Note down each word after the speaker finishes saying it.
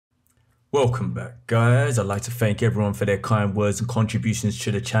Welcome back, guys. I'd like to thank everyone for their kind words and contributions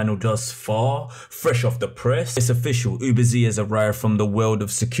to the channel thus far. Fresh off the press, it's official. Uber Z has arrived from the world of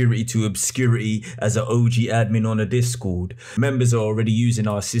security to obscurity as an OG admin on a Discord. Members are already using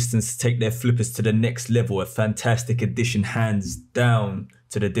our assistance to take their flippers to the next level. A fantastic addition, hands down,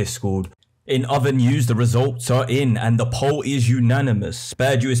 to the Discord. In other news, the results are in and the poll is unanimous.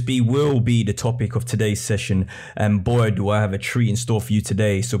 BadUSB will be the topic of today's session, and boy do I have a treat in store for you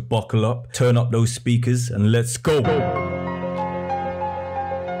today, so buckle up, turn up those speakers and let's go.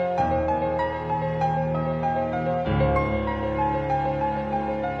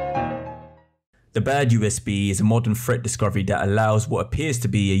 The BadUSB is a modern threat discovery that allows what appears to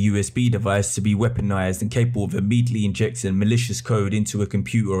be a USB device to be weaponized and capable of immediately injecting malicious code into a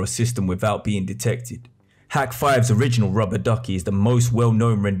computer or system without being detected. Hack 5's original Rubber Ducky is the most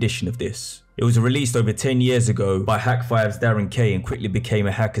well-known rendition of this. It was released over 10 years ago by Hack 5's Darren K and quickly became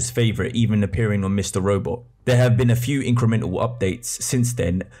a hacker's favourite, even appearing on Mr. Robot. There have been a few incremental updates since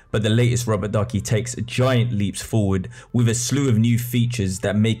then, but the latest Rubber Ducky takes giant leaps forward with a slew of new features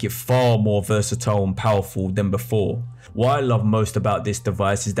that make it far more versatile and powerful than before. What I love most about this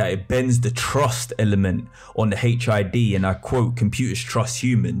device is that it bends the trust element on the HID, and I quote, "Computers trust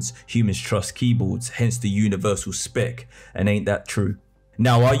humans, humans trust keyboards, hence the universal spec," and ain't that true?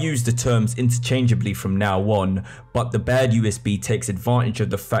 Now, I use the terms interchangeably from now on, but the BadUSB takes advantage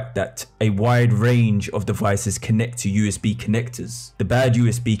of the fact that a wide range of devices connect to USB connectors. The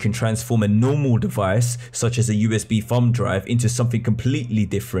BadUSB can transform a normal device, such as a USB thumb drive, into something completely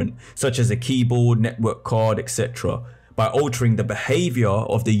different, such as a keyboard, network card, etc., by altering the behavior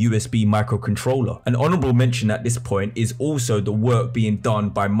of the USB microcontroller. An honorable mention at this point is also the work being done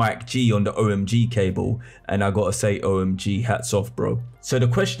by Mike G on the OMG cable, and I gotta say, OMG, hats off, bro. So the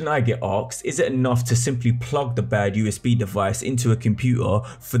question I get asked, is it enough to simply plug the BadUSB device into a computer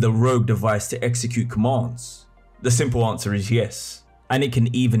for the rogue device to execute commands? The simple answer is yes. And it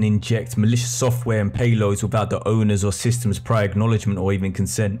can even inject malicious software and payloads without the owner's or system's prior acknowledgement or even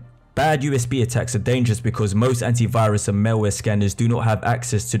consent. BadUSB attacks are dangerous because most antivirus and malware scanners do not have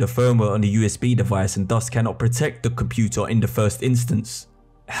access to the firmware on the USB device and thus cannot protect the computer in the first instance.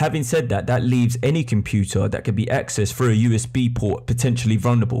 Having said that, that leaves any computer that can be accessed through a USB port potentially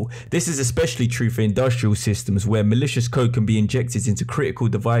vulnerable. This is especially true for industrial systems where malicious code can be injected into critical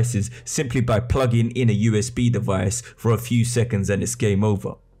devices simply by plugging in a USB device for a few seconds and it's game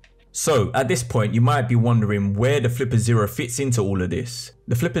over. So at this point you might be wondering where the Flipper Zero fits into all of this.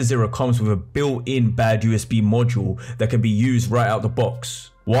 The Flipper Zero comes with a built-in BadUSB module that can be used right out the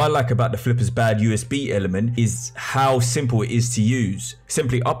box. What I like about the Flipper's BadUSB element is how simple it is to use.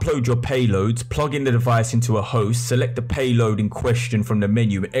 Simply upload your payloads, plug in the device into a host, select the payload in question from the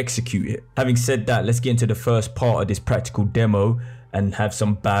menu and execute it. Having said that, let's get into the first part of this practical demo and have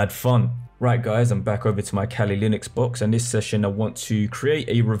some bad fun. Right guys, I'm back over to my Kali Linux box, and this session I want to create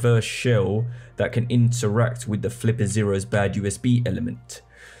a reverse shell that can interact with the Flipper Zero's BadUSB element.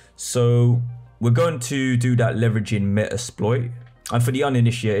 So we're going to do that leveraging Metasploit. And for the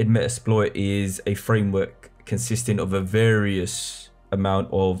uninitiated, Metasploit is a framework consisting of a various amount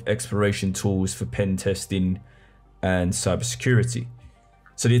of exploration tools for pen testing and cybersecurity.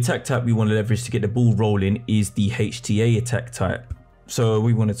 So the attack type we want to leverage to get the ball rolling is the HTA attack type. So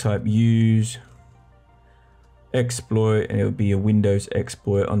we want to type use exploit, and it will be a Windows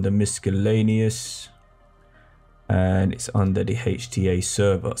exploit under miscellaneous, and it's under the HTA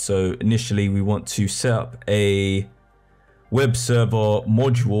server. So initially we want to set up a web server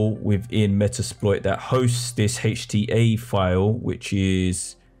module within Metasploit that hosts this HTA file, which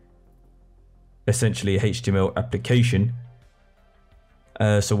is essentially a HTML application.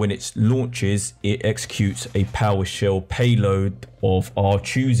 So when it launches, it executes a PowerShell payload of our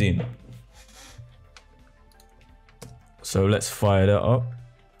choosing. So let's fire that up.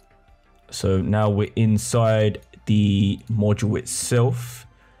 So now we're inside the module itself.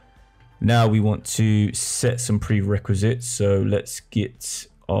 Now we want to set some prerequisites. So let's get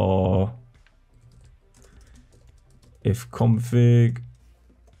our ifconfig.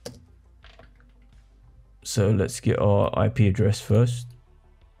 So let's get our IP address first.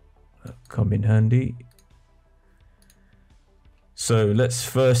 Come in handy. So let's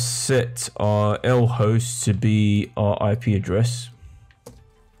first set our L host to be our IP address.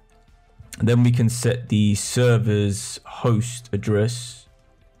 Then we can set the server's host address.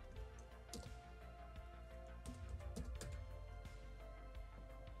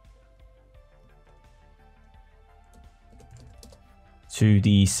 To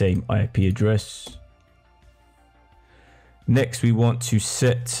the same IP address. Next, we want to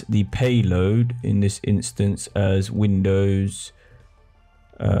set the payload in this instance as Windows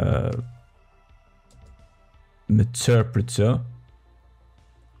interpreter,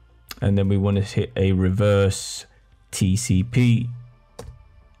 and then we want to hit a reverse TCP.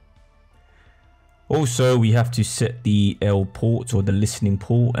 Also, we have to set the L port or the listening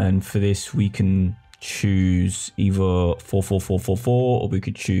port, and for this we can choose either 44444 or we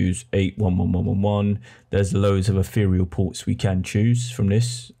could choose 811111. There's loads of ethereal ports we can choose from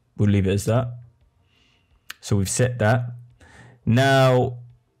this. We'll leave it as that. So we've set that. Now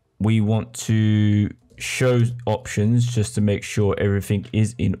we want to show options just to make sure everything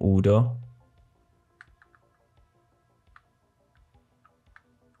is in order.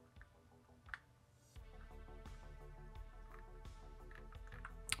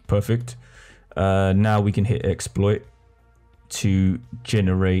 Perfect. Now we can hit exploit to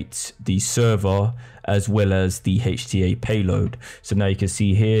generate the server as well as the HTA payload. So now you can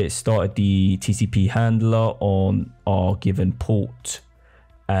see here it started the TCP handler on our given port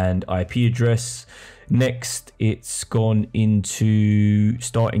and IP address. Next, it's gone into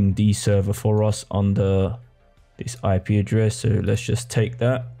starting the server for us under this IP address. So let's just take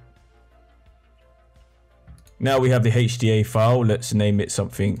that. Now we have the HTA file. Let's name it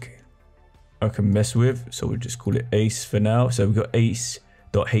something I can mess with. So we'll just call it ace for now. So we've got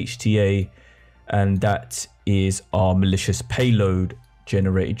ace.hta, and that is our malicious payload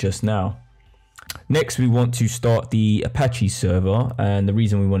generated just now. Next, we want to start the Apache server, and the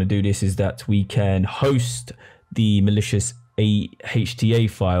reason we want to do this is that we can host the malicious HTA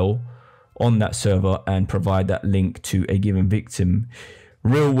file on that server and provide that link to a given victim.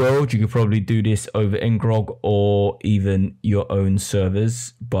 Real world, you could probably do this over ngrok or even your own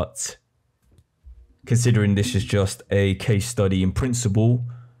servers, but considering this is just a case study in principle,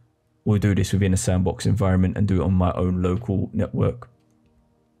 we'll do this within a sandbox environment and do it on my own local network.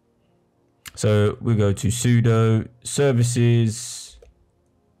 So we'll go to sudo services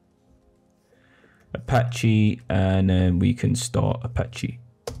Apache, and then we can start Apache.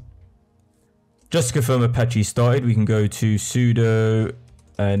 Just to confirm Apache started, we can go to sudo,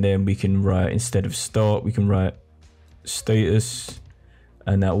 and then we can write, instead of start, we can write status,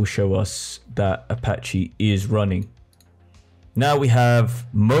 and that will show us that Apache is running. Now we have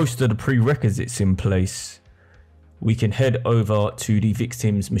most of the prerequisites in place. We can head over to the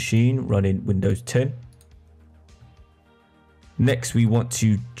victim's machine running Windows 10. Next, we want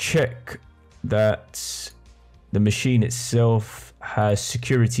to check that the machine itself has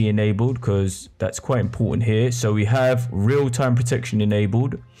security enabled, because that's quite important here. So we have real-time protection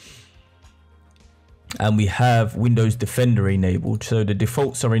enabled, and we have Windows Defender enabled. So the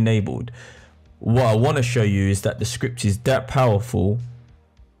defaults are enabled. What I want to show you is that the script is that powerful,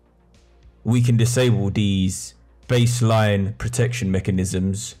 we can disable these baseline protection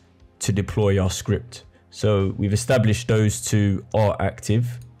mechanisms to deploy our script. So we've established those two are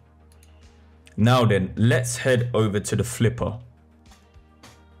active. Now then, let's head over to the flipper.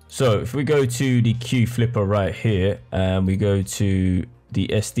 So if we go to the Q flipper right here and we go to the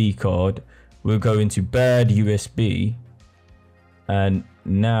SD card, we'll go into BadUSB, and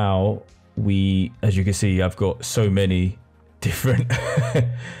now as you can see, I've got so many different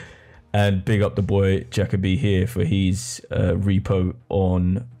and big up the boy Jacoby here for his repo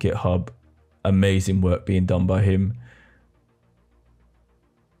on GitHub. Amazing work being done by him.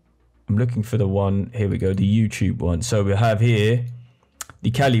 I'm looking for the one, here we go, the YouTube one. So we have here the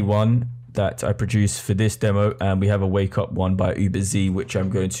Kali one that I produced for this demo, and we have a wake up one by UberZ, which I'm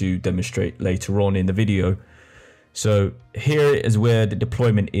going to demonstrate later on in the video. So here is where the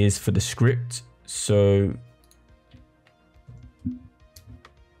deployment is for the script. So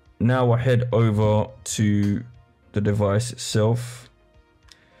now I head over to the device itself.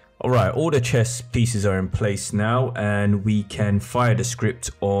 All right, all the chess pieces are in place now, and we can fire the script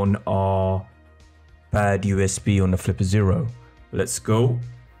on our BadUSB on the Flipper 0. Let's go.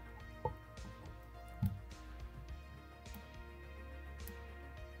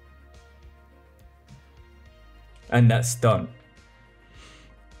 And that's done.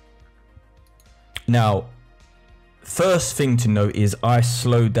 Now, first thing to note is I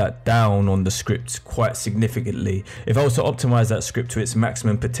slowed that down on the script quite significantly. If I was to optimize that script to its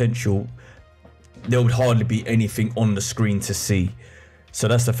maximum potential, there would hardly be anything on the screen to see. So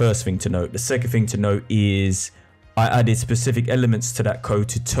that's the first thing to note. The second thing to note is I added specific elements to that code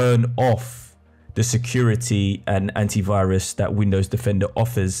to turn off the security and antivirus that Windows Defender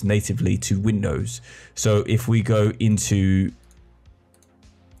offers natively to Windows. So if we go into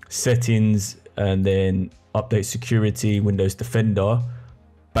settings and then update security, Windows Defender,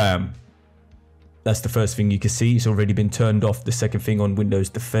 bam, that's the first thing you can see. It's already been turned off. The second thing on Windows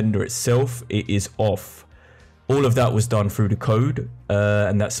Defender itself, it is off. All of that was done through the code,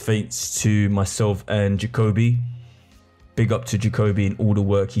 and that's thanks to myself and Jacoby. Big up to Jacoby and all the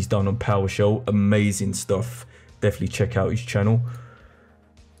work he's done on PowerShell. Amazing stuff. Definitely check out his channel.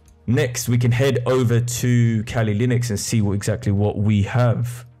 Next, we can head over to Kali Linux and see exactly what we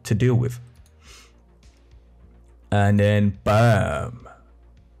have to deal with. And then bam.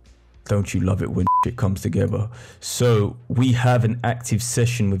 Don't you love it when shit comes together? So we have an active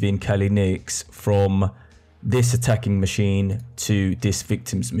session within Kali Linux from this attacking machine to this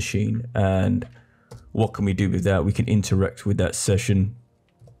victim's machine. And what can we do with that? We can interact with that session.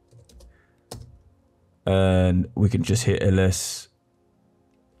 And we can just hit ls.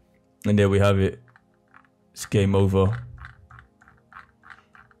 And there we have it. It's game over.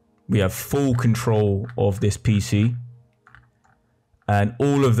 We have full control of this PC. And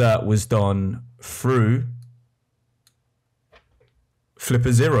all of that was done through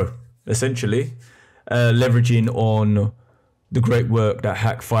Flipper Zero, essentially. Leveraging on the great work that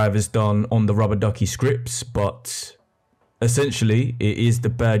Hack5 has done on the Rubber Ducky scripts. But essentially, it is the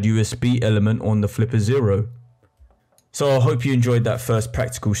BadUSB element on the Flipper Zero. So I hope you enjoyed that first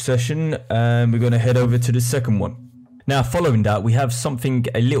practical session, and we're going to head over to the second one. Now, following that, we have something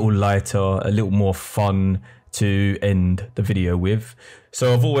a little lighter, a little more fun to end the video with.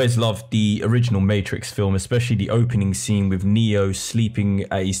 So I've always loved the original Matrix film, especially the opening scene with Neo sleeping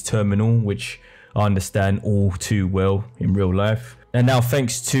at his terminal, which I understand all too well in real life. And now,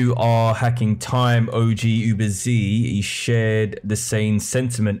 thanks to our hacking time OG Uber Z, he shared the same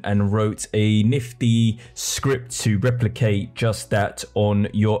sentiment and wrote a nifty script to replicate just that on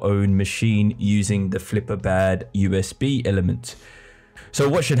your own machine using the Flipper BadUSB element. So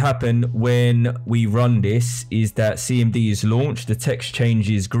what should happen when we run this is that CMD is launched, the text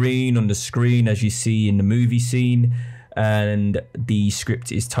changes green on the screen as you see in the movie scene, and the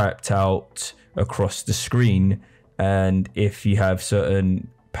script is typed out across the screen. And if you have certain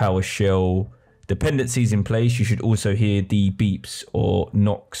PowerShell dependencies in place, you should also hear the beeps or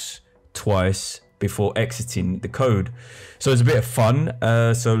knocks twice before exiting the code. So it's a bit of fun.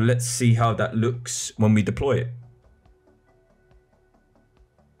 So let's see how that looks when we deploy it.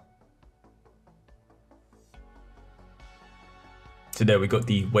 So there we got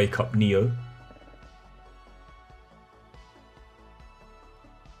the wake up Neo.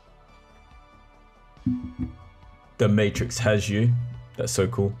 The Matrix has you. That's so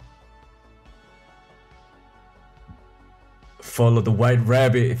cool. Follow the white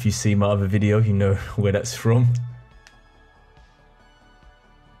rabbit. If you see my other video, you know where that's from.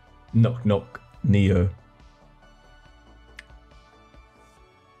 Knock knock, Neo.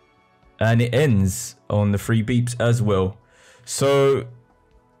 And it ends on the 3 beeps as well. So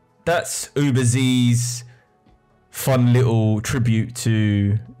that's Uber Z's fun little tribute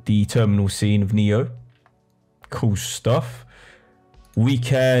to the terminal scene of Neo. Cool stuff. We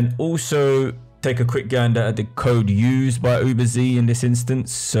can also take a quick gander at the code used by Uber Z in this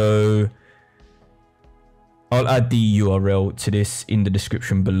instance. So I'll add the URL to this in the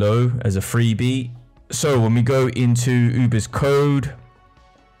description below as a freebie. So when we go into Uber's code,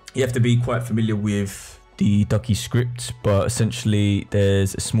 you have to be quite familiar with the DuckyScript, but essentially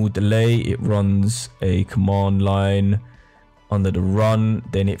there's a small delay. It runs a command line under the run,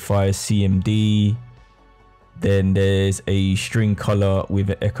 then it fires CMD. Then there's a string color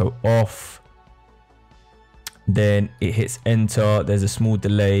with an echo off. Then it hits enter. There's a small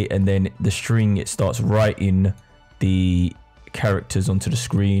delay, and then the string, it starts writing the characters onto the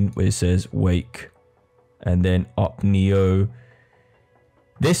screen where it says wake and then up Neo.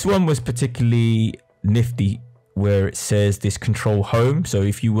 This one was particularly nifty where it says this control home. So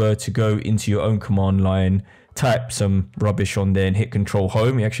if you were to go into your own command line, type some rubbish on there and hit control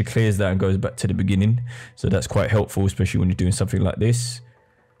home, it actually clears that and goes back to the beginning. So that's quite helpful, especially when you're doing something like this.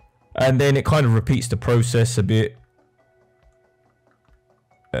 And then it kind of repeats the process a bit,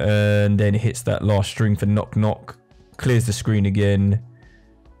 and then it hits that last string for knock knock, clears the screen again.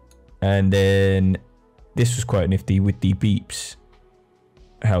 And then this was quite nifty with the beeps,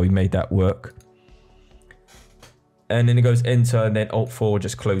 how he made that work. And then it goes enter, and then Alt4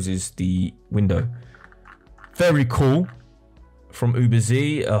 just closes the window. Very cool from Uber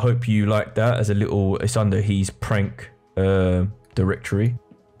Z. I hope you like that as a little, it's under his prank directory.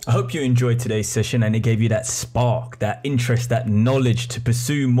 I hope you enjoyed today's session and it gave you that spark, that interest, that knowledge to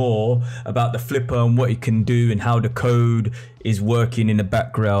pursue more about the Flipper and what it can do and how the code is working in the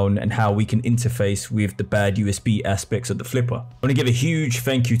background and how we can interface with the BadUSB aspects of the Flipper. I want to give a huge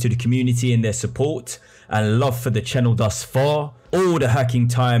thank you to the community and their support and love for the channel thus far. All the Hacking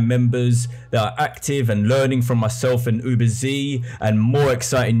Time members that are active and learning from myself and Uber Z, and more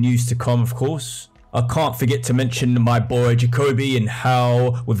exciting news to come, of course. I can't forget to mention my boy Jacoby and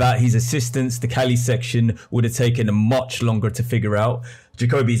how without his assistance the Kali section would have taken much longer to figure out.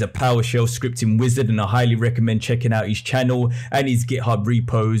 Jacoby is a PowerShell scripting wizard and I highly recommend checking out his channel and his GitHub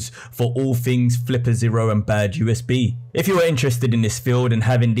repos for all things FlipperZero and BadUSB. If you are interested in this field and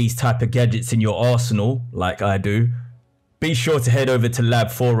having these type of gadgets in your arsenal, like I do, be sure to head over to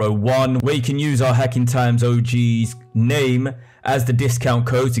Lab 401 where you can use our Hacking Times OG's name as the discount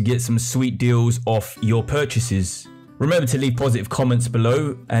code to get some sweet deals off your purchases. Remember to leave positive comments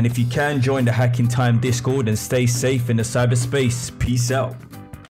below, and if you can, join the Hacking Time Discord and stay safe in the cyberspace. Peace out.